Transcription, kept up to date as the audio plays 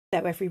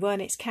Hello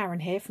everyone, it's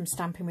Karen here from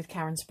Stamping with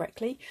Karen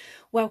Spreckley.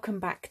 Welcome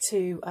back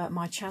to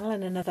my channel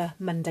and another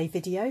Monday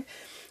video.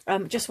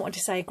 Just wanted to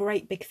say a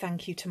great big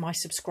thank you to my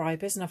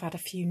subscribers, and I've had a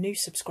few new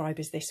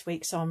subscribers this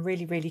week, so I'm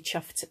really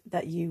chuffed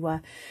that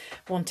you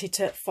wanted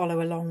to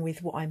follow along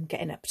with what I'm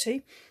getting up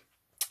to.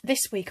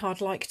 This week I'd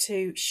like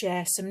to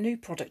share some new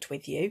product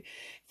with you.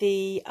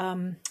 The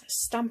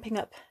Stampin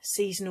Up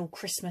seasonal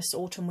Christmas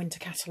autumn winter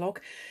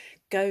catalogue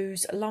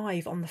goes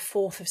live on the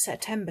 4th of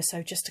September,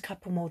 so just a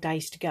couple more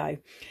days to go.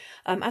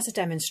 As a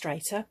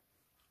demonstrator,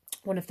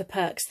 one of the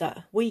perks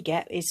that we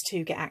get is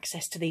to get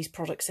access to these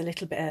products a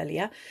little bit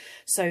earlier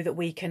so that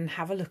we can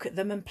have a look at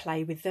them and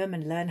play with them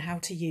and learn how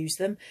to use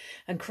them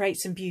and create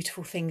some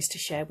beautiful things to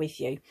share with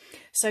you.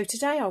 So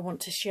today I want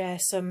to share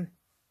some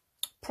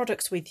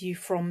products with you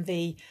from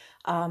the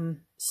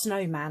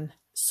Snowman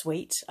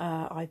suite.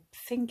 I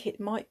think it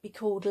might be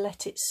called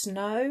Let It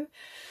Snow.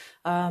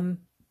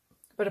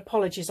 But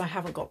apologies, I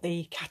haven't got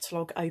the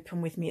catalogue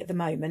open with me at the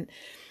moment.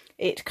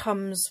 It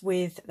comes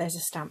with, there's a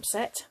stamp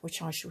set,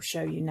 which I shall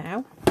show you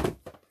now,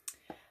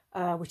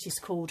 which is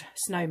called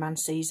Snowman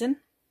Season.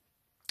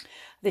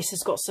 This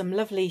has got some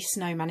lovely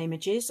snowman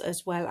images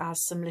as well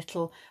as some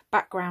little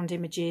background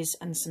images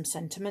and some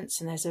sentiments,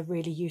 and there's a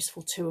really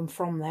useful to and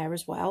from there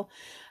as well.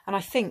 And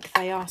I think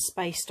they are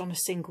spaced on a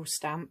single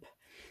stamp.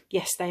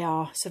 Yes, they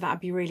are, so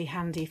that'd be really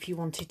handy if you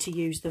wanted to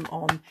use them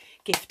on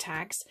gift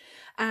tags.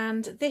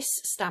 And this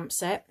stamp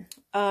set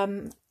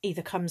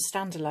either comes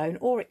standalone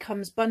or it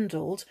comes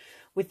bundled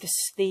with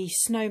the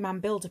Snowman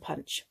Builder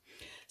Punch.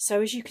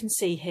 So as you can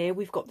see here,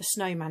 we've got the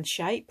snowman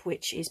shape,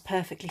 which is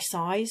perfectly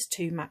sized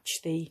to match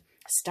the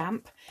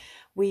stamp.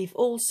 We've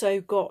also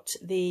got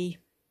the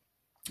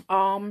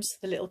arms,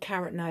 the little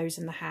carrot nose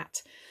and the hat.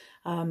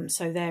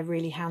 So they're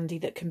really handy,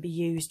 that can be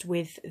used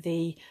with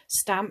the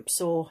stamps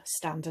or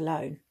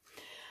standalone.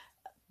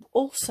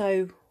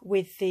 Also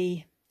with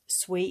the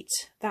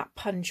suite, that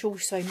punch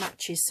also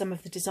matches some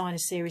of the designer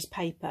series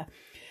paper.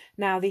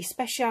 Now the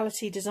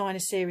speciality designer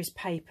series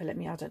paper, I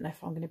don't know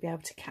if I'm going to be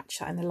able to catch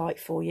that in the light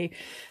for you,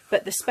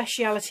 but the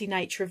speciality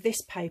nature of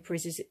this paper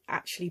is it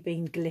actually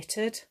being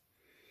glittered.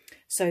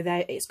 So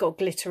there, it's got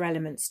glitter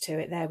elements to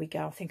it. There we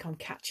go. I think I'm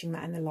catching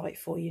that in the light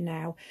for you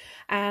now.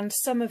 And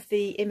some of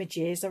the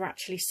images are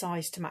actually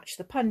sized to match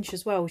the punch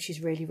as well, which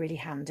is really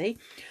handy.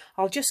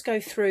 I'll just go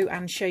through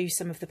and show you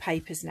some of the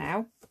papers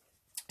now.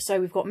 So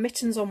we've got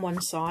mittens on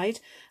one side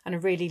and a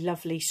really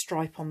lovely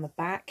stripe on the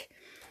back.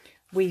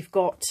 We've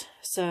got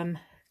some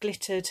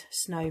glittered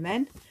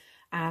snowmen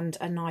and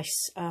a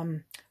nice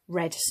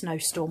red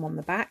snowstorm on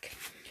the back.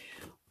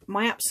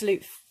 My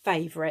absolute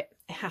favourite,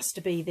 it has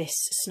to be this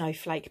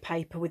snowflake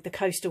paper with the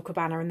coastal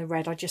cabana and the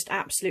red. I just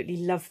absolutely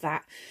love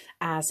that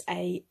as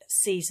a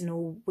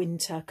seasonal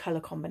winter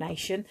colour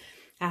combination.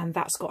 And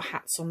that's got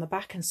hats on the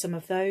back, and some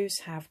of those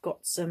have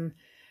got some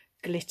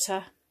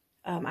glitter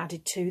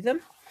added to them.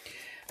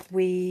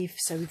 We've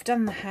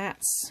done the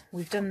hats,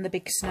 we've done the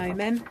big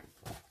snowmen.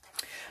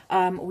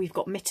 We've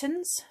got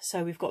mittens,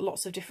 so we've got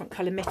lots of different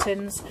colour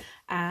mittens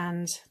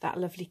and that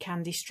lovely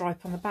candy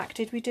stripe on the back.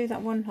 Did we do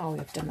that one? Oh,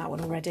 we've done that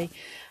one already.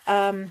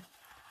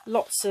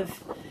 Lots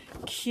of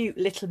cute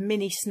little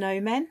mini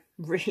snowmen,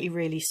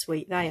 really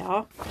sweet they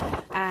are,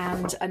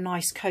 and a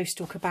nice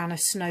coastal cabana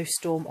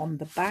snowstorm on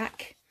the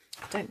back.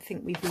 I don't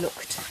think we've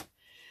looked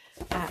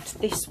at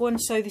this one,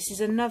 so this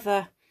is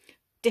another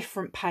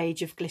different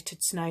page of glittered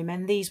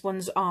snowmen. These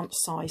ones aren't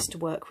sized to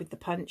work with the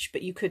punch,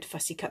 but you could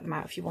fussy cut them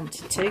out if you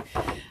wanted to.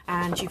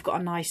 And you've got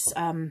a nice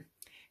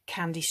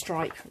candy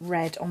stripe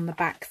red on the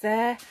back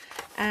there.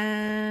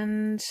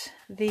 And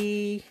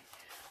I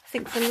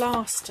think the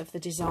last of the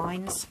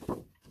designs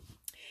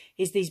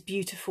is these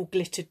beautiful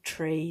glittered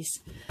trees,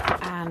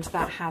 and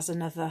that has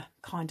another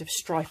kind of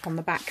stripe on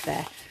the back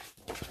there.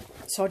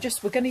 So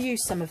we're going to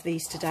use some of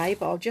these today,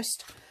 but I'll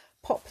just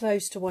pop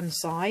those to one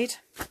side.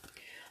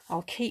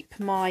 I'll keep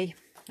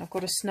I've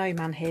got a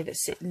snowman here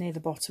that's sitting near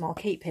the bottom. I'll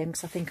keep him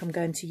because I think I'm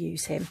going to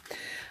use him.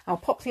 I'll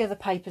pop the other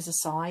papers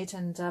aside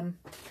and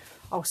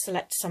I'll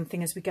select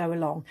something as we go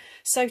along.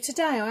 So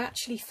today I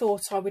actually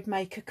thought I would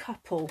make a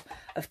couple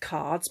of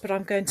cards, but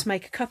I'm going to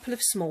make a couple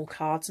of small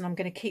cards and I'm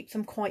going to keep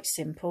them quite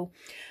simple.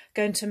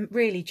 Going to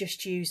really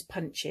just use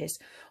punches.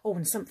 Oh,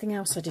 and something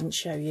else I didn't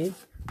show you.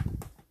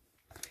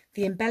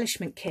 The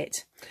embellishment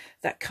kit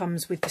that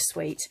comes with the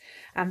suite,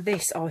 and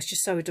this, oh, it's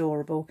just so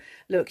adorable.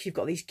 Look, you've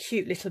got these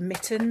cute little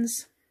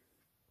mittens.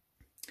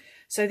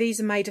 So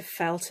these are made of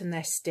felt and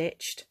they're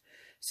stitched.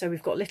 So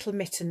we've got little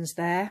mittens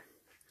there.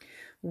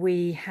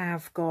 We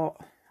have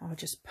got, I'll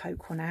just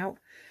poke one out.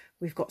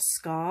 We've got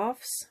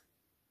scarves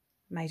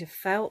made of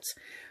felt.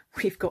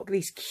 We've got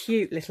these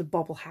cute little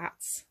bobble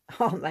hats.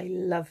 Aren't they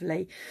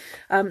lovely?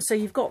 So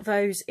you've got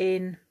those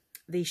in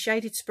the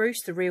shaded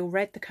spruce, the real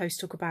red, the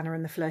coastal cabana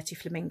and the flirty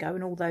flamingo,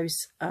 and all those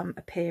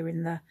appear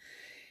in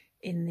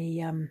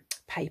the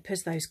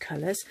papers, those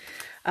colours.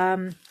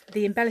 The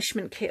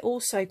embellishment kit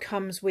also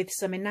comes with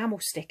some enamel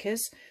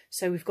stickers,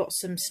 so we've got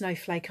some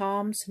snowflake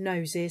arms,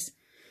 noses,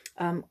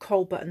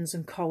 coal buttons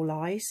and coal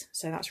eyes,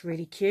 so that's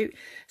really cute.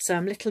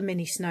 Some little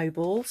mini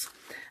snowballs,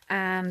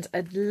 and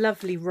a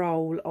lovely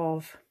roll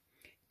of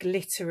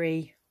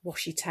glittery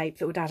washi tape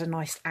that would add a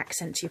nice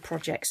accent to your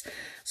projects.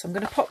 So I'm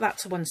going to pop that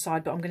to one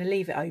side, but I'm going to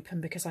leave it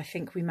open because I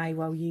think we may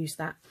well use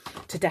that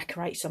to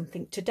decorate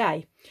something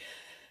today.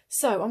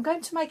 So I'm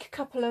going to make a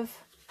couple of,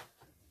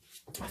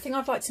 I think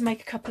I'd like to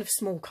make a couple of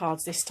small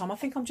cards this time. I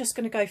think I'm just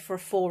going to go for a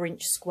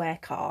 4-inch square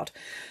card.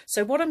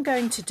 So what I'm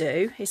going to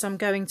do is I'm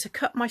going to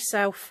cut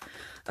myself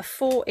a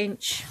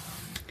 4-inch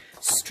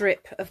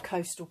strip of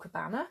Coastal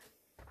Cabana.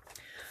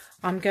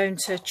 I'm going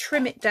to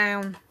trim it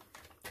down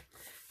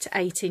to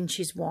 8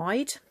 inches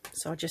wide.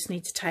 So I just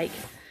need to take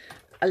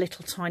a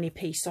little tiny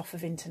piece off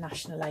of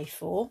International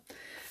A4.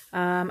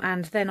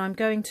 And then I'm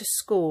going to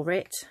score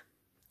it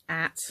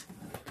at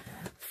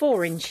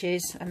 4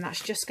 inches, and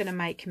that's just going to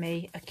make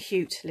me a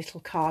cute little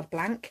card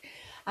blank.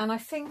 And I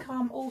think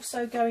I'm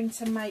also going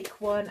to make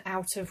one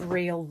out of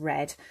real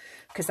red,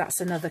 because that's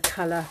another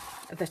colour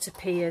that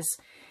appears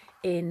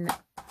in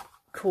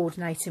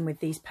coordinating with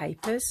these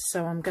papers.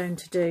 So I'm going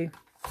to do,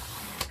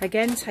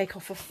 again, take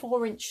off a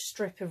 4-inch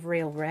strip of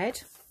real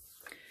red,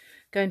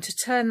 going to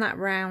turn that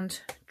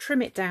round,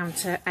 trim it down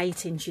to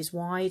 8 inches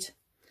wide,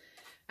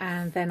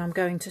 and then I'm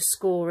going to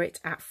score it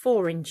at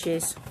 4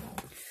 inches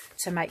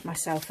to make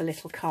myself a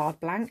little card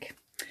blank.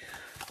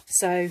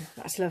 So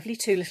that's lovely,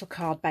 2 little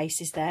card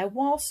bases there.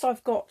 Whilst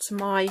I've got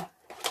my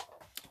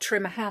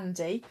trimmer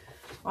handy,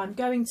 I'm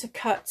going to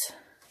cut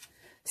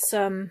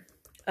some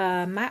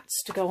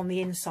mats to go on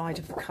the inside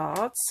of the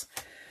cards.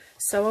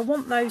 So I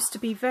want those to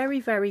be very,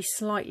 very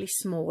slightly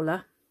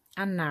smaller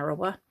and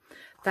narrower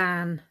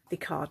than the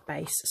card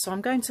base. So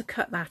I'm going to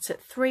cut that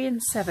at 3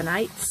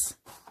 7/8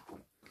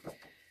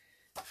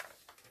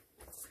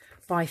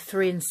 by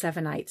 3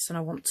 7/8, and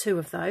I want 2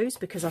 of those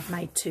because I've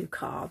made 2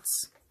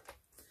 cards.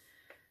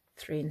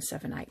 3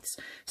 7/8.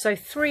 So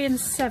 3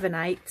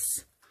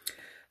 7/8,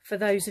 for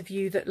those of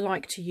you that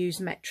like to use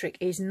metric,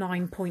 is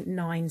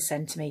 9.9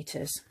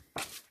 centimetres.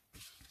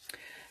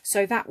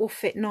 So that will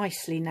fit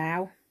nicely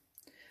now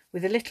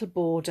with a little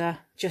border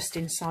just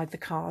inside the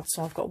card.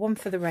 So I've got one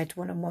for the red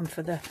one and one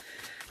for the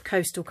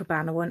Coastal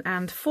Cabana one,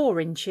 and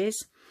 4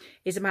 inches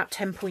is about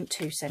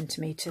 10.2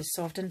 centimetres.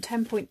 So I've done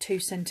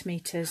 10.2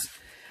 centimetres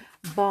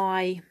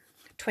by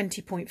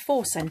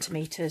 20.4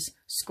 centimetres,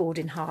 scored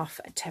in half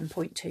at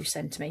 10.2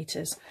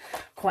 centimetres.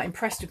 Quite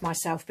impressed with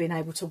myself being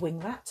able to wing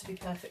that, to be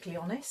perfectly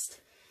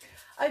honest.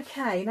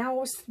 Okay,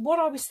 now what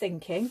I was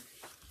thinking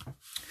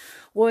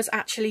was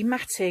actually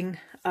matting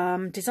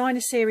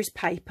designer series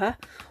paper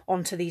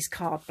onto these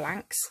card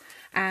blanks,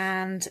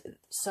 and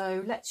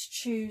so let's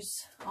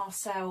choose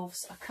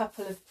ourselves a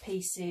couple of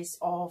pieces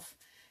of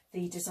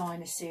the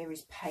designer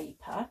series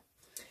paper.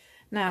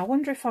 Now I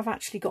wonder if I've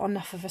actually got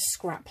enough of a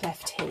scrap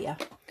left here.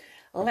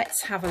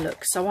 Let's have a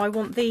look. So I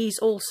want these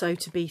also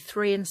to be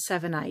 3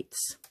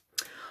 7/8.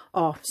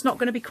 Oh, it's not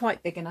going to be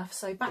quite big enough,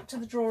 so back to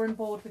the drawing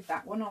board with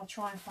that one. I'll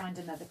try and find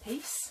another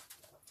piece.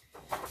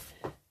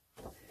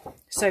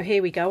 So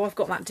here we go, I've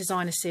got that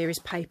designer series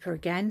paper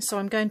again. So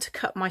I'm going to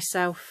cut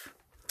myself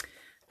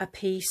a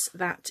piece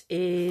that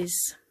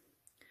is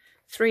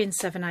 3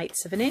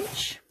 7/8 of an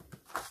inch,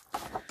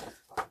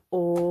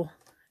 or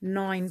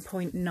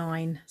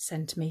 9.9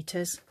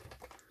 centimetres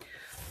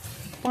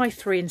by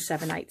 3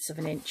 7/8 of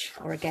an inch,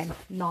 or again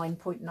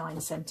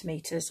 9.9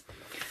 centimetres.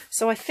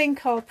 So I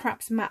think I'll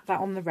perhaps mat that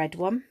on the red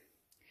one,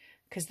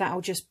 because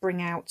that'll just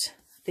bring out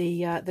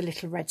the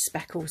little red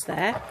speckles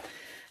there.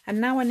 And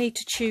now I need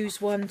to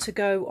choose one to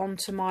go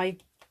onto my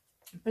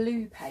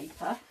blue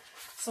paper.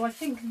 So I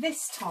think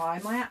this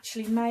time I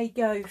actually may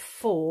go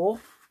for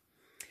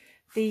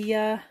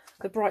the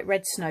bright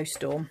red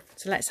snowstorm.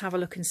 So let's have a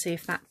look and see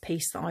if that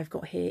piece that I've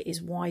got here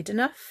is wide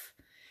enough.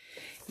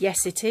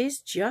 Yes, it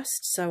is,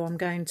 just. So I'm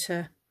going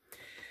to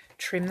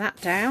trim that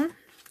down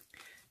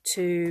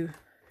to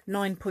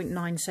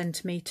 9.9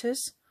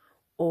 centimetres,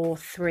 or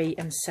 3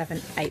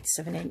 7/8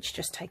 of an inch.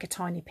 Just take a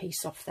tiny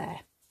piece off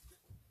there.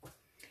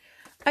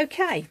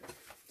 Okay,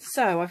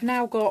 so I've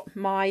now got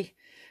my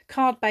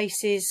card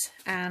bases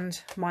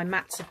and my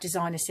mats of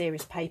designer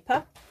series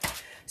paper.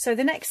 So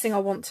the next thing I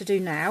want to do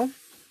now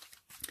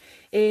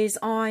is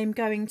I'm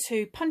going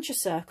to punch a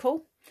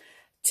circle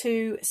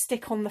to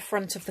stick on the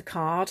front of the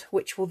card,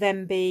 which will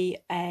then be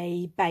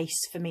a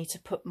base for me to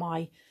put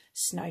my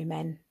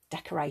snowmen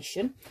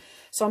decoration.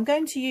 So I'm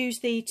going to use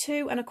the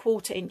 2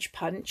 1/4 inch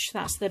punch.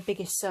 That's the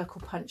biggest circle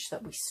punch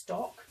that we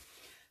stock.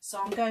 So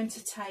I'm going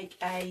to take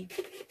a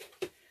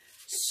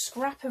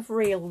scrap of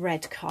real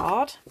red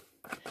card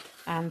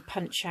and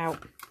punch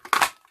out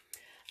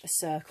a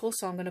circle.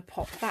 So I'm going to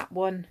pop that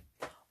one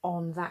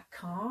on that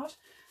card,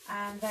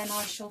 and then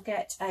I shall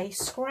get a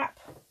scrap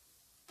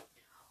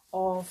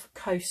of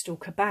Coastal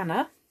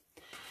Cabana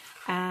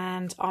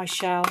and I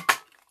shall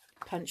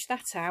punch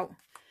that out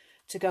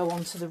to go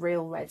onto the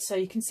real red. So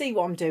you can see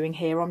what I'm doing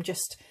here. I'm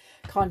just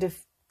kind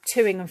of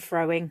toing and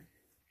froing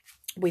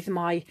with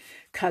my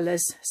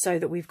colours so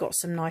that we've got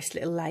some nice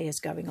little layers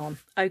going on.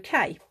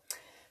 Okay,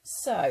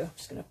 so I'm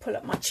just going to pull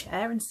up my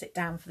chair and sit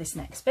down for this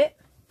next bit.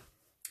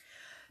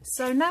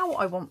 So now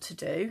what I want to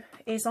do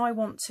is I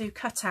want to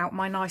cut out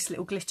my nice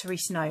little glittery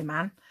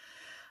snowman.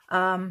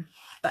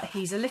 But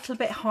he's a little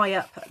bit high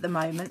up at the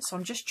moment, so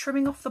I'm just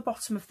trimming off the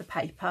bottom of the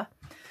paper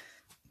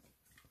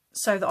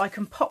so that I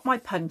can pop my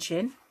punch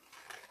in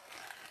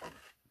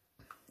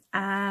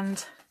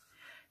and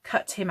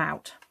cut him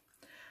out.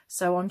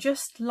 So I'm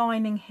just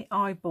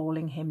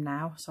eyeballing him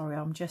now. Sorry,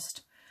 I'm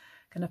just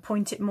going to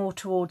point it more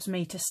towards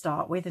me to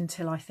start with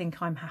until I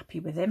think I'm happy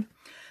with him.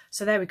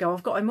 So there we go.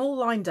 I've got him all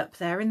lined up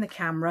there in the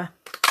camera.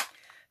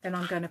 Then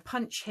I'm going to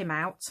punch him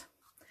out.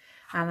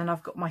 And then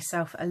I've got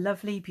myself a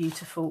lovely,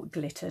 beautiful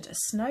glittered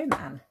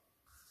snowman.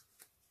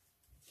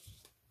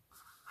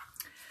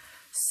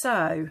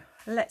 So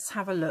let's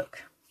have a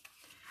look.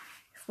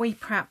 If we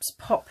perhaps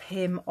pop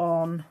him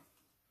on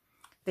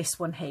this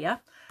one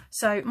here.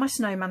 So my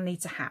snowman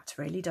needs a hat,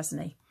 really,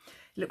 doesn't he?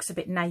 He looks a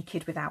bit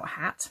naked without a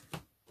hat.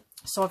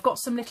 So I've got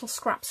some little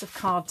scraps of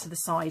card to the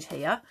side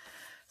here.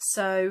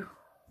 So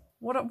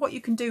what you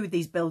can do with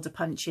these builder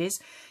punches,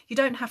 you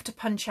don't have to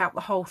punch out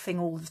the whole thing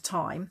all the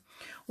time.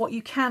 What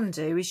you can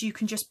do is you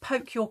can just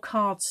poke your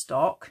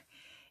cardstock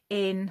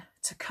in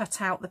to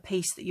cut out the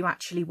piece that you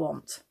actually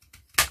want.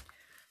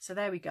 So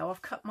there we go.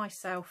 I've cut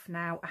myself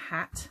now a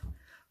hat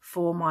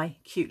for my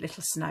cute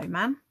little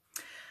snowman.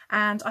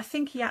 And I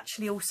think he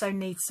actually also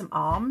needs some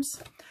arms.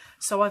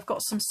 So I've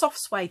got some soft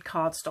suede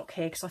cardstock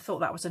here because I thought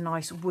that was a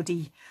nice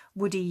woody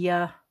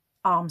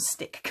arm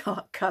stick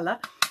colour.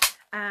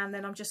 And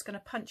then I'm just going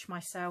to punch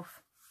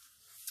myself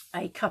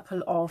a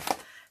couple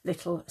of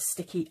little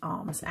sticky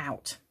arms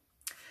out.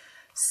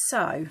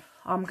 So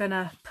I'm going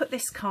to put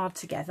this card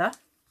together.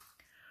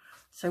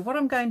 So what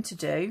I'm going to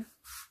do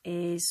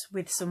is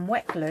with some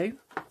wet glue,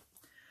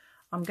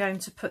 I'm going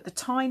to put the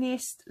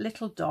tiniest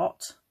little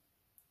dot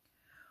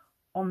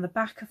on the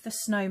back of the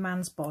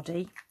snowman's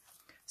body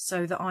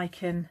so that I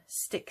can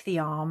stick the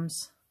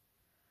arms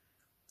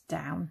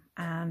down,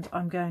 and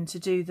I'm going to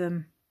do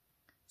them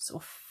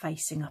sort of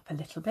facing up a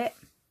little bit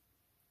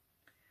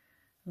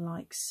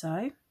like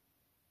so.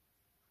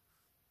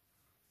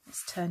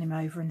 Let's turn him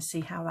over and see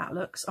how that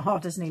looks. Oh,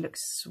 doesn't he look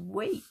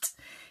sweet?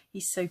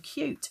 He's so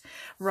cute.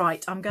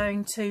 Right, I'm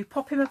going to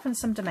pop him up in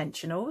some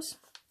dimensionals,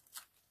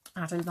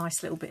 add a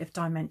nice little bit of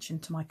dimension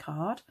to my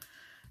card.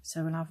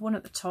 So we'll have one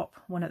at the top,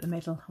 one at the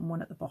middle and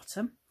one at the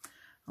bottom.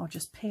 I'll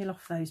just peel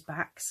off those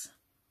backs.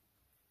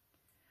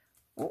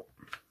 Oh.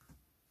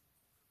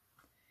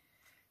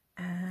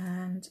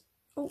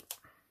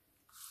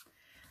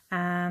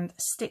 And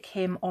stick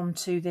him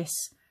onto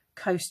this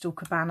Coastal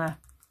Cabana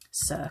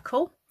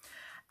circle.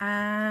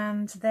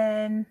 And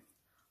then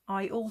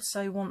I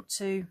also want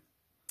to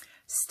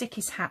stick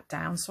his hat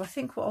down. So I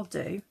think what I'll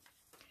do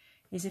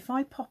is if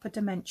I pop a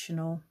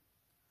dimensional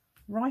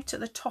right at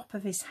the top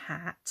of his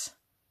hat,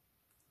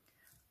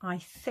 I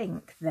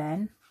think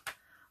then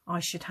I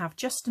should have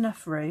just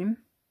enough room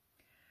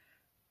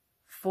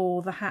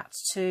for the hat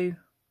to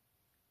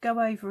go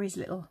over his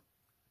little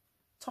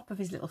top of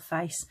his little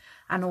face,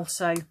 and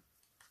also,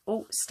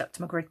 oh, stuck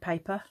to my grid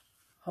paper.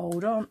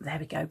 Hold on, there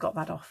we go, got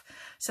that off.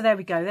 So there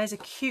we go, there's a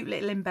cute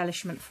little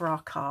embellishment for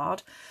our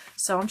card.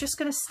 So I'm just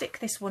going to stick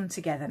this one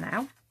together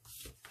now.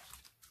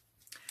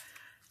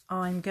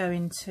 I'm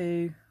going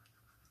to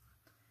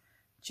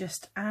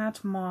just add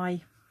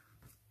my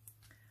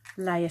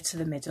layer to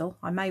the middle.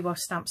 I may well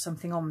stamp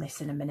something on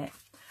this in a minute,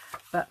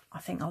 but I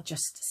think I'll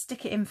just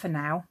stick it in for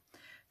now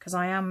because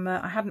I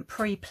hadn't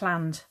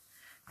pre-planned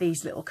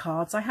these little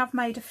cards. I have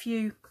made a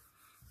few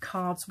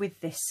cards with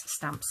this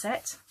stamp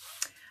set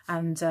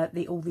and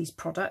all these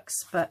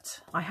products,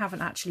 but I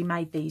haven't actually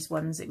made these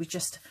ones. It was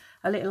just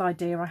a little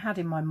idea I had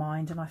in my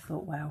mind, and I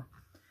thought, well,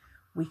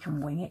 we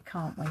can wing it,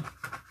 can't we?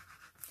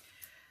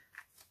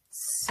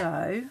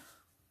 So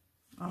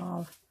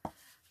I'll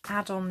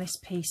add on this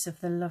piece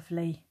of the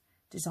lovely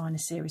designer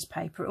series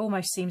paper. It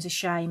almost seems a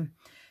shame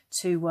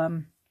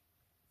to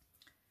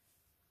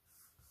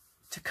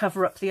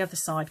cover up the other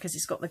side because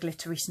it's got the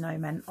glittery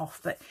snowmen off,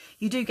 but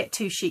you do get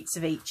 2 sheets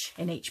of each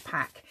in each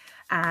pack,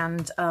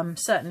 and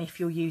certainly if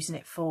you're using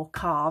it for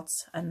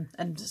cards and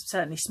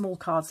certainly small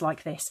cards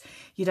like this,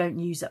 you don't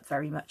use up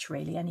very much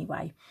really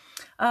anyway.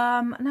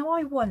 Now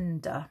I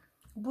wonder,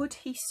 would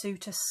he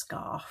suit a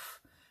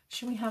scarf?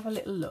 Shall we have a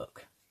little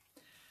look?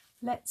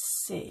 Let's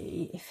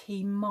see if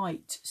he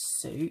might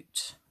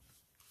suit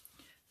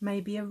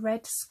maybe a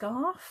red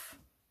scarf.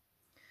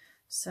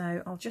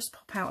 So I'll just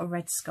pop out a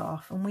red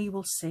scarf and we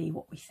will see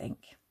what we think.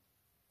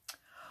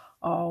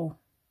 Oh,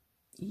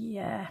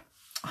 yeah,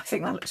 I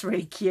think that looks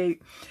really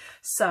cute.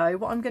 So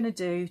what I'm going to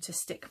do to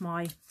stick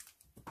my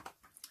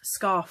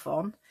scarf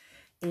on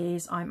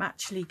is I'm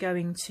actually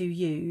going to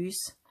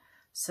use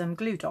some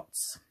glue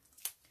dots,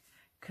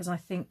 because I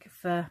think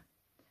for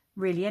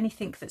really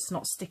anything that's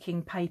not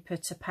sticking paper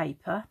to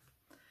paper,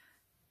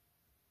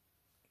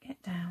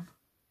 get down,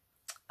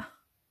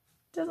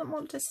 doesn't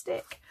want to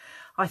stick.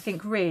 I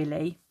think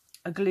really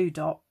a glue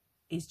dot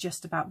is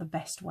just about the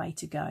best way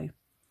to go.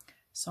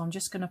 So I'm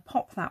just going to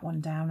pop that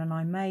one down, and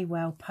I may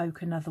well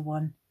poke another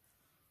one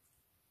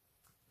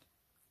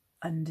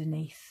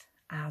underneath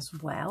as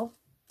well.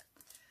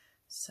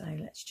 So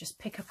let's just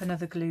pick up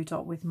another glue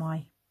dot with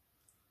my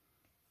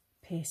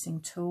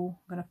piercing tool.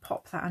 I'm going to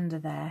pop that under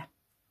there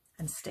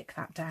and stick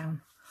that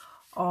down.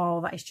 Oh,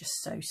 that is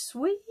just so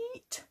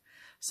sweet.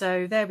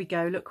 So there we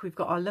go. Look, we've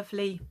got our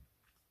lovely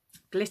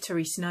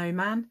glittery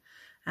snowman,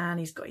 and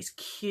he's got his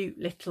cute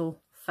little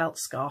felt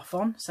scarf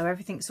on. So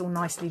everything's all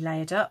nicely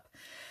layered up.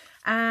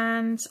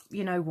 And,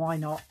 you know, why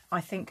not? I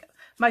think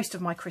most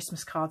of my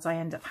Christmas cards I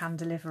end up hand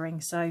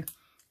delivering, so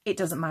it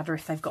doesn't matter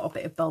if they've got a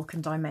bit of bulk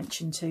and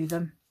dimension to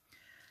them.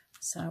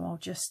 So I'll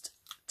just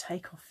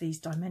take off these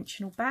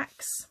dimensional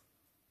backs,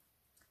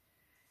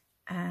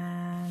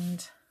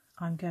 and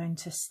I'm going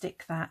to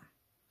stick that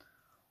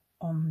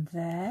on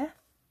there.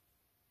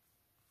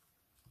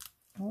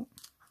 Oh,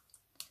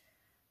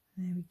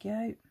 there we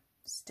go.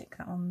 Stick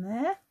that on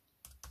there.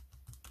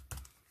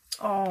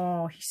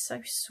 Oh, he's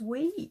so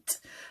sweet.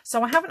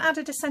 So I haven't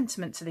added a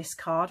sentiment to this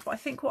card, but I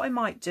think what I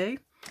might do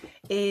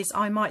is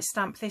I might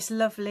stamp this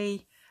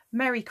lovely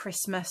Merry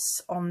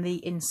Christmas on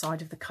the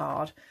inside of the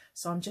card.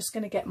 So I'm just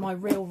going to get my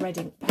real red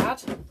ink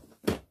pad,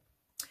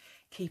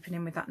 keeping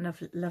in with that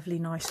lovely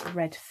nice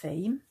red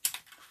theme.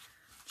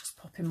 Just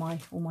popping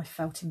all my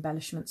felt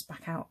embellishments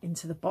back out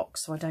into the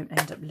box so I don't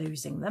end up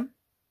losing them.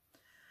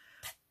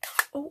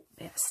 Oh,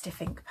 bit of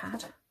stiff ink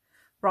pad.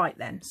 Right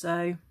then,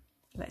 so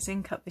let's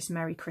ink up this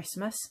Merry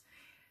Christmas.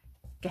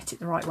 Get it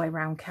the right way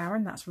round,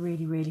 Karen. That's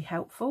really, really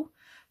helpful.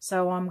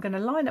 So I'm going to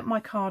line up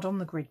my card on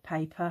the grid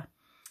paper,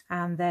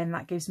 and then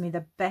that gives me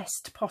the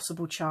best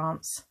possible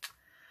chance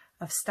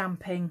of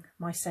stamping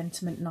my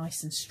sentiment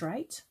nice and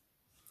straight.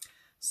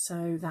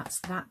 So that's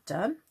that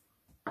done.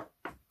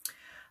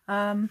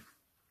 Yeah,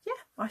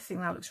 I think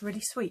that looks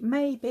really sweet.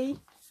 Maybe,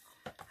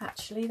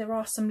 actually, there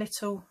are some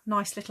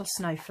nice little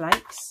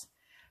snowflakes.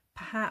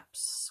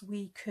 Perhaps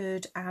we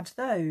could add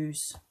those.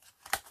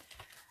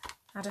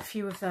 Add a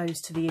few of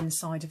those to the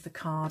inside of the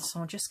card. So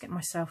I'll just get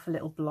myself a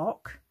little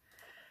block,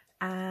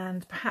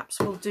 and perhaps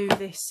we'll do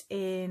this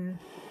in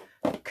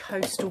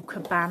Coastal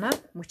Cabana,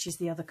 which is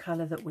the other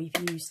colour that we've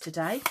used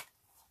today.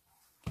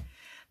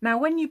 Now,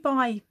 when you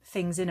buy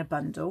things in a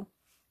bundle,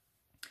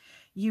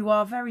 you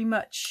are very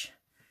much,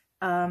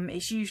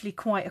 it's usually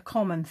quite a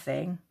common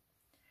thing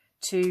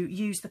to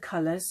use the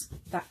colours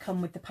that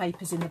come with the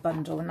papers in the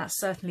bundle, and that's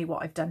certainly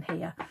what I've done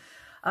here.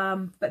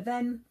 But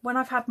then when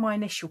I've had my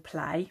initial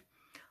play,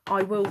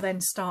 I will then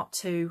start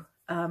to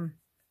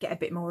get a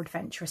bit more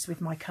adventurous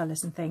with my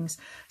colours and things.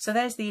 So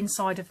there's the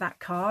inside of that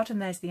card, and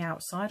there's the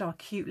outside, our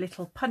cute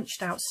little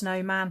punched out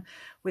snowman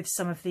with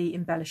some of the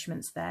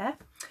embellishments there.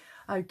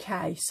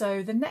 Okay,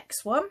 so the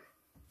next one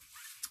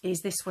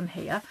is this one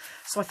here.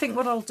 So I think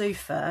what I'll do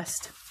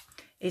first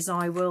is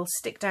I will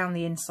stick down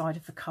the inside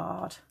of the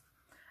card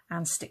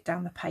and stick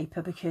down the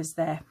paper, because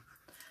they're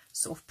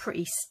sort of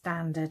pretty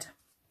standard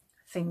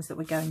things that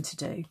we're going to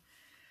do.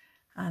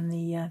 And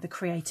the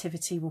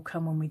creativity will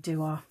come when we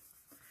do our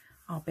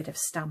bit of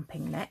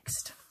stamping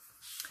next.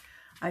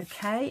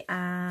 Okay,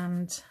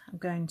 and I'm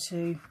going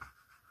to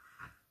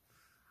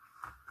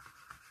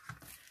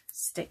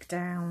stick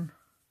down.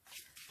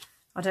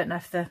 I don't know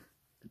if to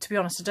be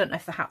honest, I don't know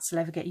if the hats will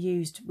ever get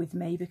used with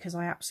me, because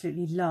I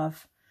absolutely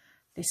love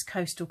this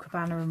Coastal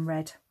Cabana and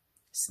Red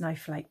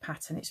snowflake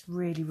pattern. It's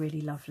really,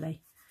 really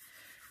lovely.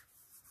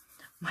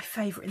 My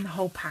favourite in the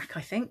whole pack,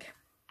 I think.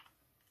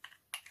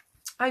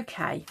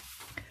 Okay,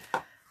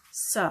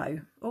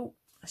 so, oh,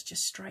 let's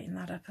just straighten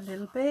that up a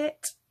little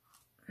bit.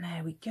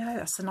 There we go.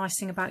 That's the nice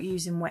thing about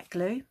using wet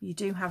glue. You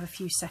do have a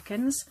few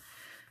seconds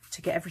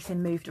to get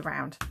everything moved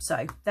around.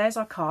 So there's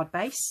our card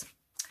base.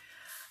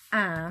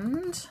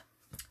 And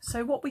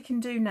so what we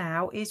can do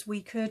now is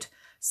we could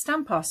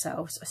stamp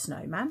ourselves a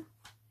snowman,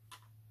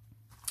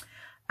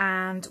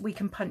 and we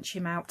can punch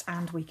him out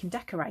and we can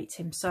decorate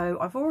him. So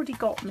I've already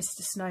got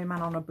Mr.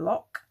 Snowman on a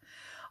block.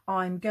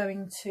 I'm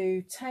going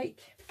to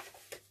take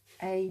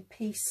a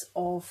piece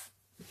of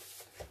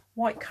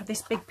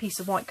this big piece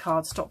of white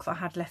cardstock that I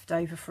had left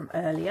over from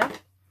earlier,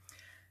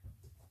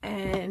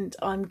 and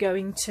I'm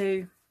going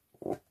to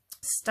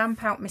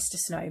stamp out Mr.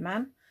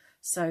 Snowman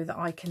so that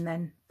I can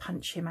then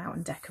punch him out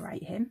and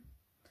decorate him.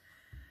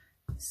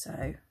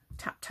 So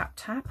tap, tap,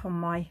 tap on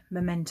my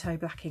Memento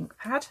black ink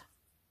pad,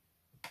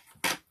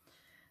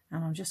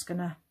 and I'm just going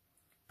to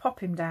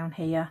pop him down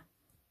here.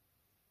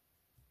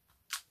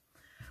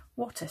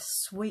 What a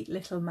sweet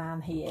little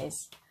man he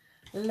is.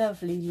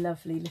 Lovely,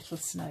 lovely little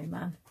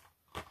snowman.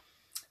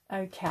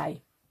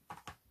 Okay,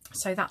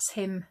 so that's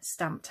him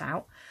stamped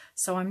out.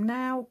 So I'm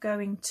now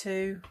going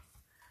to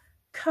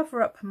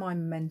cover up my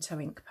Memento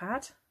ink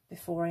pad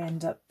before I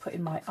end up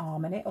putting my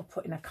arm in it or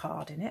putting a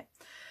card in it.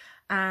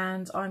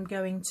 And I'm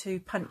going to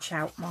punch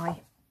out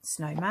my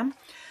snowman.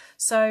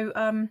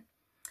 So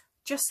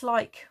just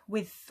like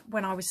with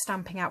when I was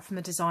stamping out from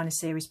the designer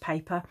series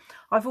paper,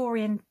 I've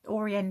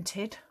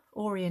orientated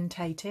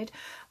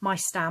my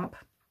stamp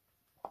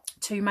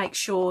to make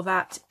sure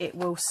that it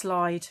will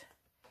slide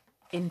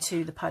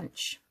into the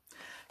punch.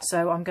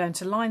 So I'm going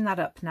to line that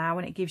up now,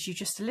 and it gives you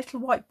just a little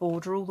white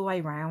border all the way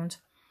round.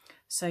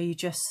 So you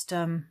just,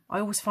 I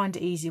always find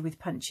it easier with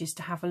punches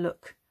to have a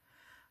look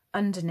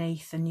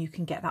underneath, and you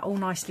can get that all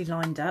nicely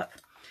lined up.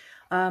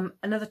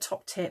 Another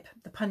top tip,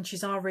 the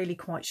punches are really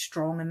quite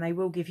strong and they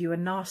will give you a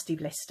nasty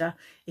blister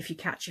if you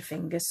catch your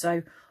fingers,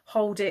 so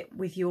hold it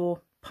with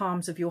your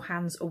palms of your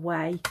hands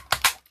away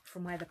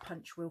from where the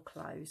punch will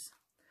close.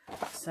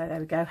 So there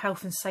we go,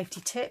 health and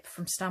safety tip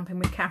from Stamping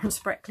with Karen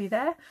Spreckley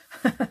there.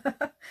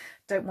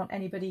 Don't want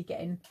anybody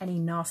getting any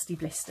nasty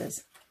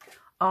blisters.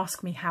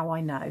 Ask me how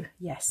I know.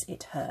 Yes,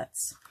 it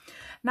hurts.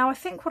 Now I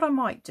think what I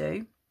might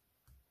do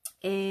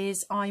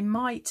is I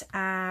might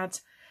add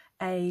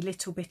a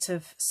little bit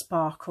of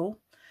sparkle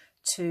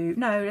to,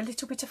 no, a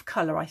little bit of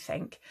colour I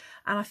think.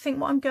 And I think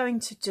what I'm going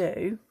to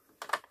do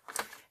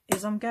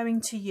is I'm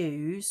going to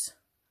use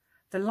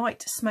the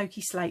light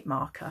smoky slate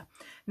marker.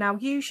 Now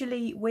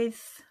usually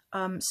with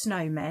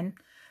snowmen,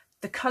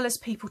 the colours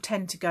people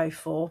tend to go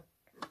for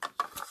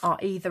are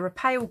either a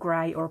pale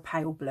grey or a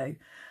pale blue,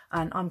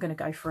 and I'm going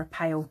to go for a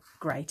pale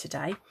grey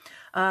today.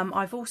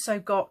 I've also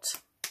got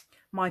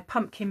my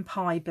pumpkin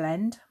pie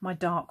blend, my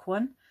dark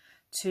one,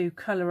 to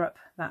colour up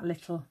that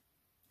little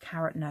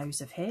carrot nose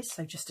of his,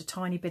 so just a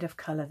tiny bit of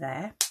colour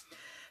there.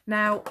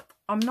 Now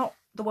I'm not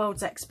the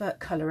world's expert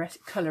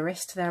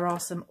colorist. There are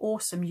some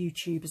awesome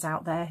YouTubers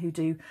out there who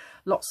do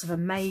lots of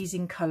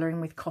amazing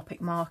colouring with Copic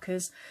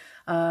markers.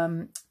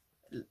 I'm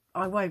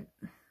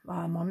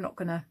not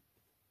going to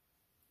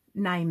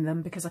name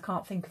them because I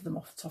can't think of them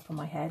off the top of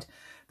my head,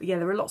 but yeah,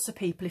 there are lots of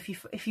people.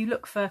 If you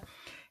look for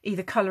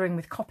either colouring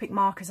with Copic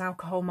markers,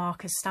 alcohol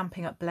markers,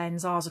 Stampin' Up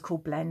blends, ours are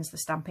called blends, the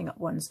Stampin' Up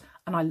ones,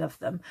 and I love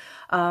them,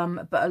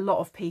 but a lot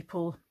of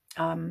people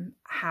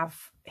have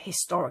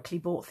historically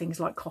bought things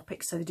like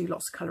Copic, so they do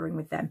lots of colouring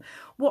with them.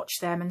 Watch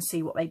them and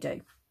see what they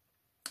do.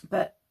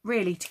 But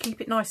really, to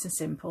keep it nice and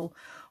simple,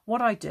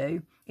 what I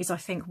do is I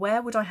think,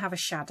 where would I have a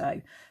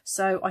shadow?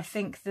 So I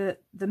think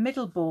that the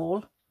middle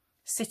ball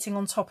sitting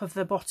on top of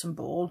the bottom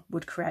ball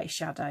would create a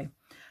shadow.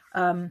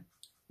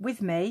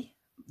 With me,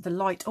 the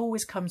light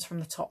always comes from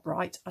the top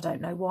right. I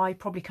don't know why,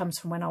 probably comes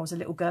from when I was a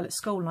little girl at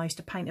school and I used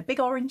to paint a big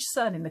orange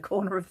sun in the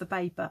corner of the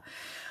paper.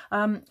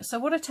 So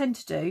what I tend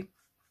to do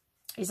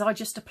is I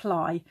just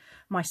apply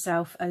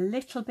myself a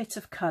little bit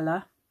of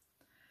colour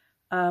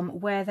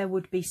where there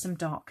would be some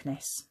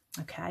darkness,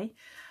 okay?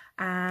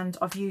 And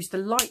I've used the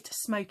light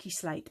smoky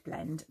slate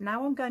blend.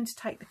 Now I'm going to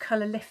take the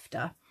colour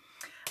lifter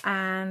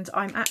and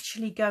I'm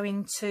actually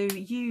going to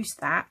use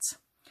that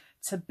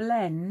to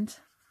blend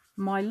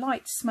my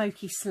light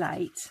smoky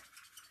slate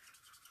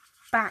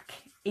back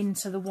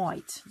into the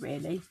white,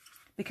 really,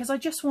 because I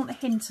just want a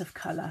hint of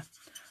colour.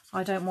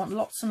 I don't want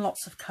lots and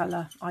lots of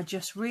colour. I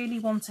just really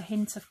want a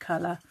hint of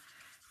colour,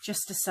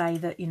 just to say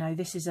that, you know,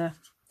 this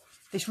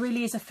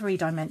really is a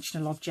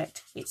three-dimensional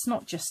object. It's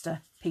not just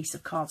a piece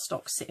of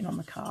cardstock sitting on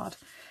the card.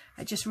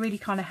 It just really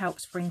kind of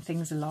helps bring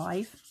things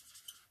alive.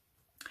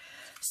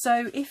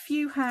 So if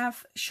you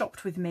have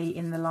shopped with me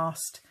in the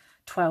last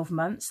 12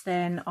 months,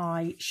 then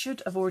I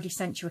should have already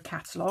sent you a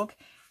catalogue.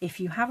 If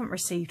you haven't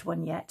received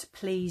one yet,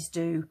 please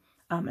do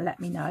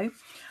let me know.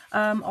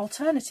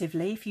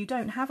 Alternatively, if you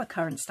don't have a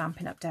current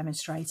Stampin' Up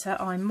demonstrator,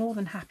 I'm more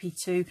than happy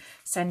to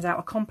send out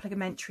a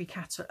complimentary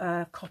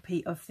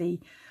copy of the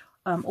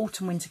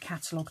Autumn Winter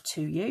catalogue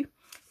to you.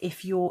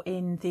 If you're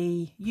in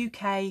the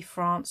UK,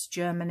 France,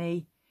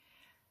 Germany,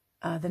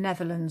 the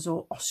Netherlands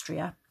or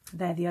Austria,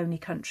 they're the only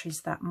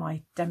countries that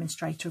my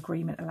demonstrator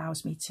agreement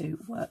allows me to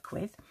work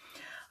with.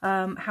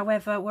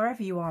 However,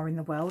 wherever you are in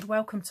the world,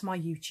 welcome to my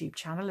YouTube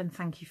channel and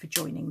thank you for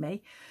joining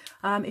me.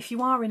 If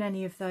you are in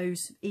any of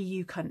those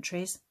EU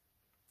countries,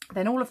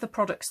 then all of the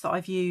products that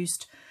I've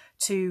used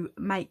to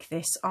make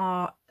this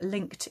are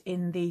linked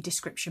in the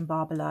description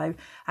bar below,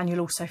 and you'll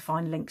also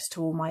find links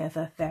to all my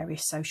other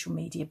various social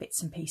media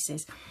bits and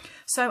pieces.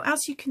 So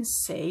as you can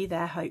see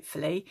there,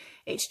 hopefully,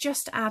 it's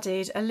just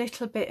added a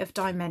little bit of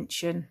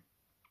dimension,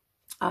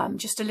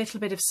 just a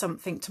little bit of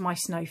something to my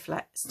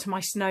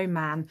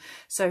snowman,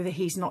 so that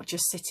he's not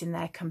just sitting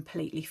there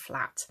completely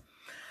flat.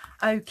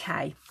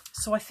 Okay,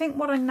 so I think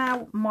what I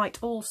now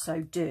might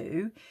also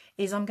do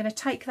is I'm going to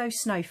take those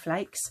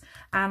snowflakes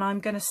and I'm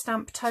going to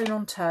stamp tone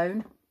on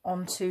tone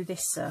onto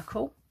this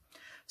circle.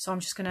 So I'm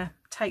just going to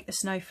take the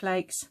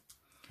snowflakes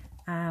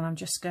and I'm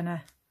just going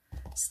to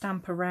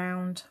stamp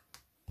around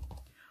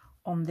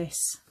on this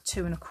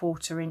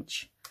 2¼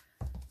 inch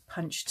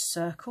punched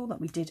circle that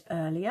we did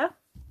earlier.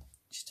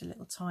 Just a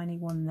little tiny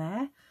one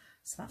there.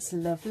 So that's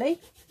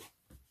lovely.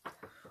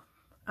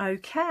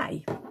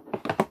 Okay.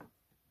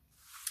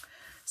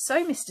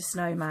 So, Mr.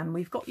 Snowman,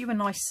 we've got you a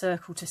nice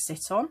circle to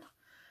sit on,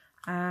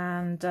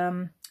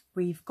 and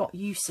we've got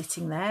you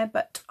sitting there,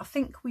 but I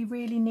think we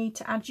really need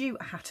to add you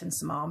a hat and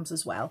some arms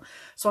as well.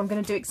 So I'm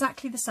going to do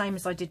exactly the same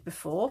as I did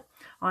before.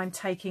 I'm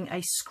taking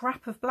a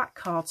scrap of black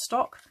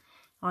cardstock.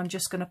 I'm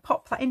just going to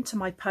pop that into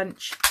my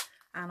punch,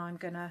 and I'm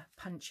going to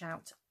punch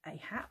out a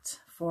hat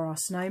for our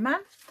snowman.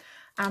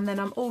 And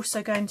then I'm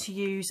also going to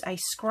use a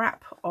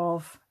scrap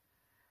of,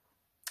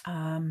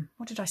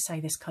 what did I say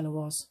this colour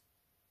was?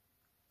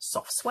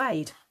 Soft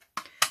suede,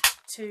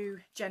 to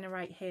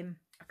generate him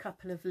a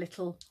couple of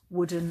little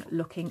wooden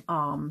looking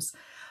arms.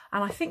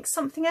 And I think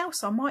something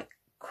else I might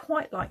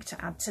quite like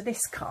to add to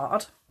this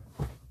card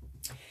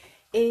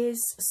is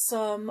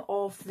some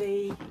of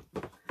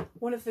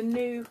one of the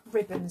new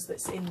ribbons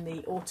that's in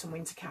the autumn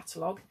winter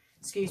catalogue.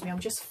 Excuse me, I'm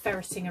just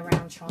ferreting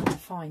around trying to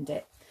find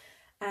it.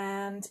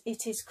 And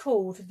it is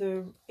called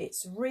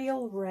it's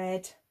Real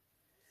Red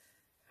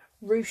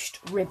Ruched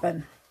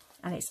Ribbon,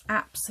 and it's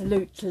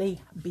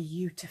absolutely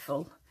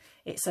beautiful.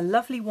 It's a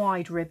lovely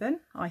wide ribbon.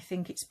 I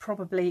think it's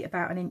probably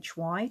about 1 inch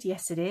wide.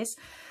 Yes, it is.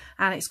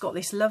 And it's got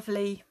this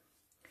lovely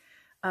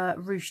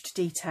ruched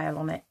detail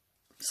on it.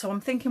 So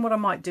I'm thinking what I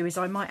might do is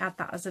I might add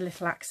that as a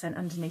little accent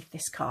underneath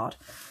this card.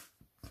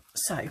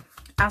 So,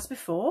 as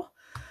before,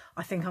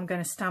 I think I'm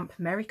going to stamp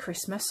Merry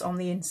Christmas on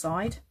the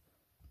inside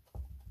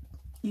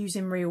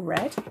using Real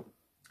Red.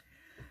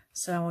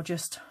 So I'll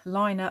just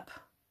line up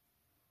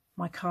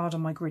my card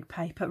on my grid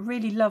paper.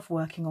 Really love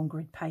working on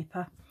grid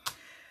paper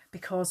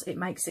because it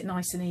makes it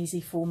nice and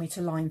easy for me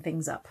to line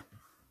things up.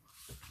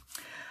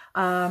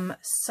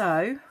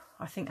 So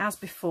I think as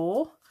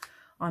before,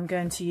 I'm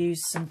going to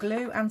use some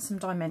glue and some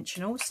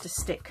dimensionals to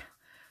stick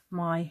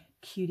my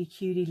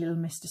cutie little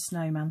Mr.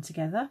 Snowman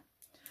together.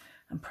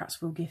 And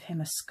perhaps we'll give him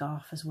a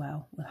scarf as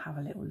well. We'll have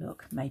a little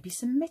look. Maybe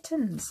some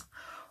mittens.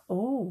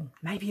 Oh,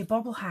 maybe a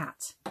bobble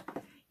hat.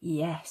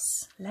 Yes,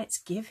 let's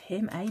give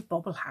him a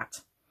bobble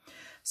hat.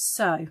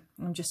 So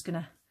I'm just going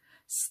to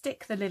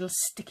stick the little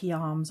sticky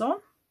arms on.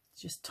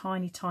 Just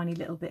tiny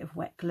little bit of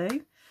wet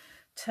glue.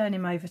 Turn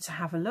him over to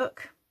have a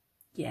look.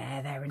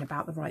 Yeah, they're in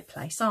about the right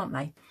place, aren't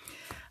they?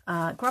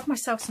 Grab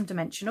myself some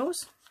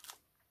dimensionals.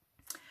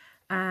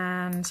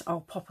 And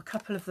I'll pop a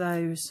couple of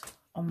those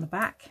on the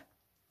back.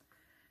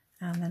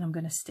 And then I'm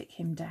going to stick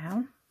him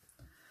down.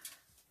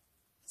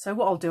 So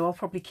what I'll do, I'll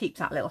probably keep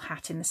that little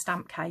hat in the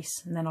stamp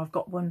case, and then I've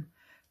got one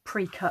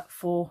pre-cut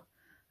for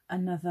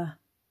another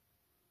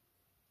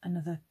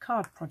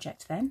card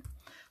project then.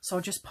 So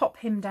I'll just pop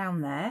him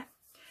down there.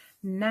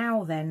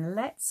 Now then,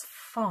 let's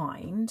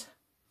find,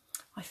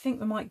 I think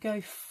we might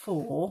go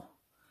for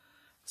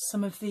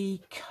some of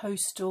the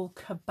Coastal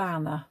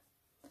Cabana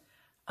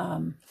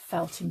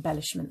felt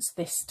embellishments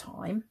this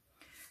time,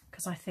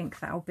 because I think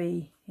that'll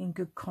be in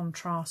good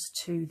contrast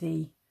to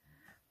the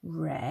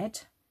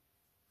red.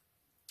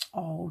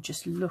 Oh,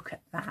 just look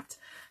at that.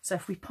 So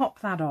if we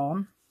pop that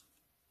on,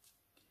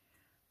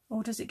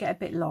 or does it get a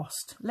bit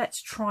lost?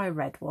 Let's try a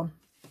red one,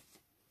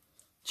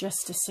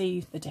 just to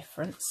see the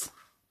difference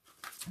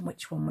and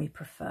which one we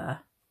prefer.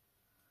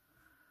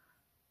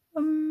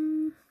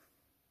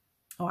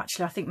 Oh,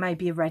 actually, I think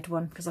maybe a red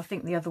one, because I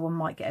think the other one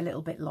might get a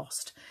little bit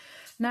lost.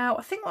 Now,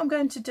 I think what I'm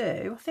going to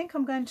do, I think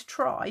I'm going to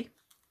try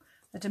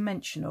a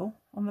dimensional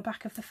on the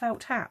back of the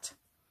felt hat.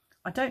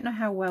 I don't know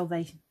how well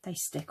they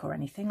stick or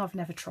anything. I've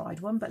never tried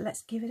one, but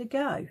let's give it a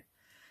go.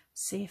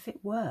 See if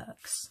it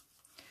works.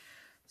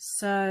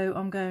 So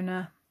I'm going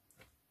to,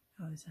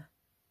 oh, there's a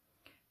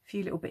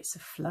few little bits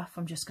of fluff.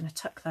 I'm just going to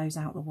tuck those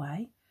out the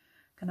way.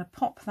 Going to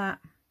pop that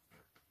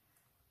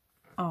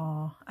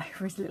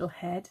over his little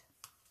head.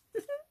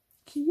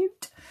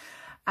 Cute.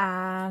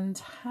 And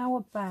how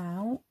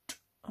about,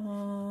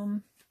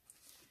 no,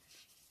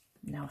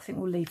 I think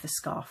we'll leave the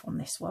scarf on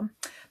this one.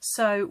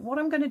 So what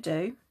I'm going to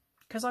do,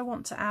 because I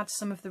want to add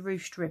some of the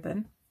ruched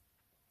ribbon,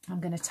 I'm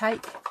going to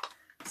take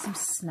some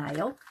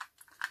snail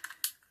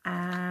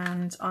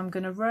and I'm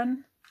going to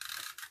run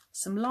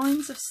some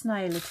lines of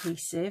snail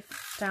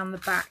adhesive down the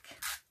back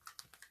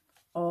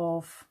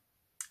of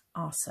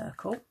our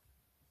circle.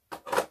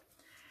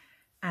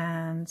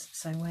 And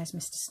so where's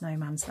Mr.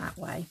 Snowman's that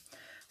way?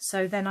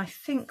 So then I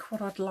think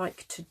what I'd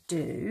like to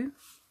do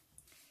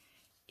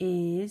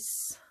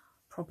is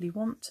probably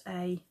want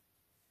a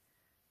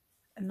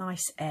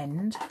nice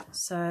end.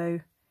 So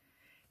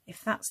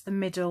if that's the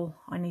middle,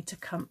 I need to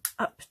come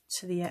up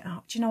to the end.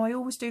 Oh, do you know, I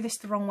always do this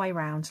the wrong way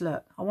round.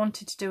 Look, I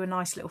wanted to do a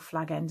nice little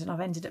flag end and I've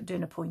ended up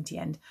doing a pointy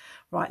end.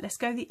 Right, let's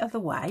go the other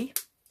way.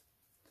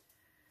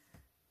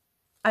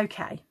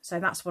 Okay, so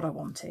that's what I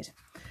wanted.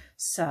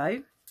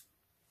 So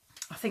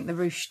I think the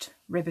ruched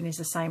ribbon is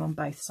the same on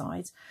both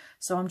sides.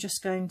 So I'm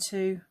just going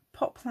to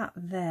pop that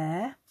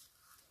there.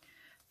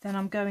 Then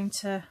I'm going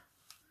to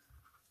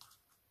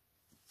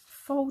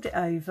fold it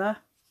over.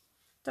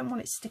 Don't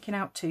want it sticking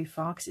out too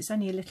far because it's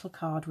only a little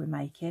card we're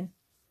making.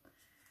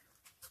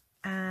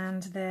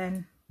 And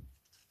then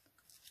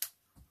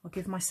I'll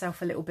give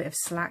myself a little bit of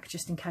slack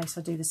just in case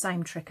I do the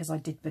same trick as I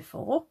did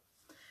before.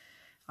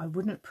 I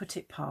wouldn't put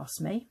it past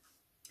me.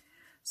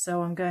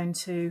 So I'm going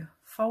to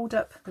fold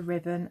up the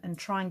ribbon and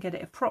try and get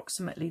it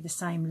approximately the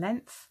same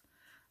length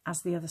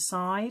as the other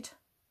side.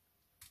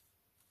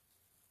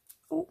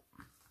 Oh,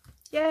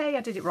 yay,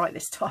 I did it right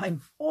this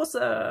time.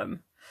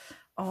 Awesome.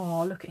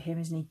 Oh, look at him,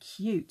 isn't he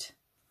cute?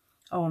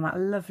 Oh, and that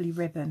lovely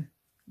ribbon.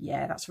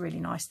 Yeah, that's really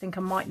nice. I think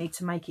I might need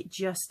to make it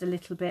just a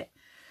little bit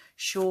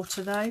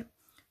shorter though.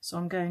 So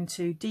I'm going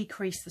to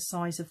decrease the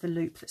size of the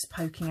loop that's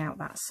poking out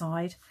that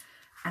side.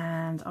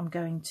 And I'm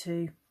going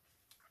to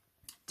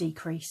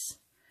decrease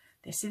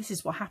this. This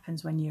is what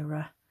happens when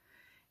you're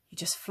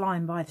just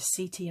flying by the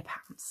seat of your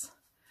pants.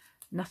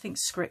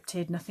 Nothing's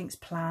scripted, nothing's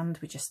planned.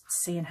 We're just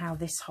seeing how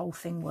this whole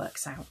thing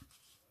works out.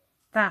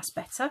 That's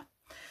better.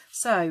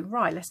 So,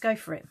 right, let's go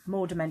for it.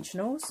 More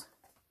dimensionals,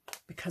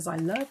 because I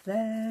love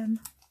them.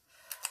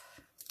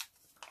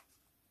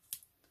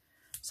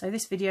 So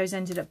this video's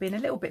ended up being a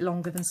little bit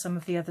longer than some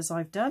of the others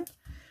I've done,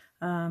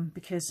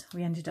 because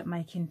we ended up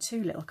making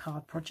 2 little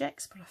card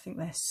projects, but I think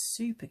they're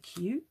super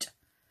cute.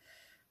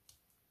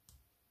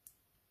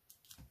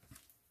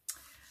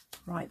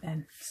 Right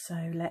then,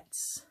 so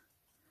let's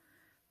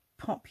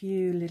pop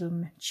you,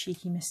 little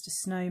cheeky Mr.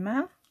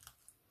 Snowman,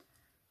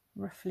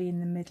 roughly in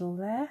the middle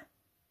there.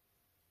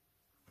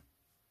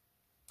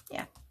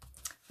 Yeah,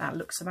 that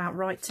looks about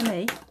right to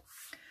me.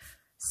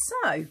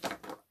 So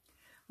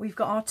we've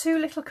got our 2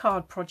 little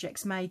card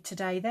projects made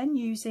today then,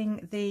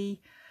 using the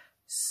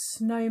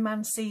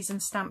Snowman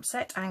Season stamp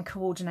set and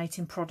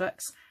coordinating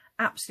products.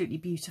 Absolutely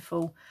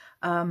beautiful,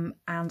 and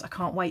I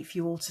can't wait for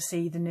you all to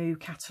see the new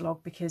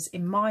catalogue, because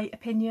in my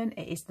opinion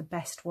it is the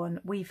best one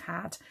we've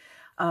had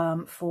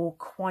for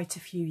quite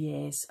a few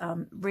years.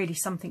 Really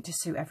something to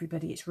suit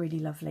everybody. It's really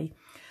lovely.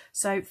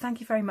 So thank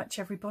you very much,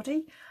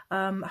 everybody.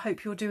 I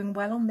hope you're doing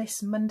well on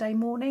this Monday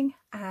morning,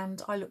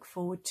 and I look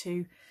forward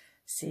to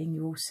seeing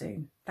you all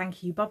soon.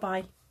 Thank you. Bye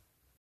bye.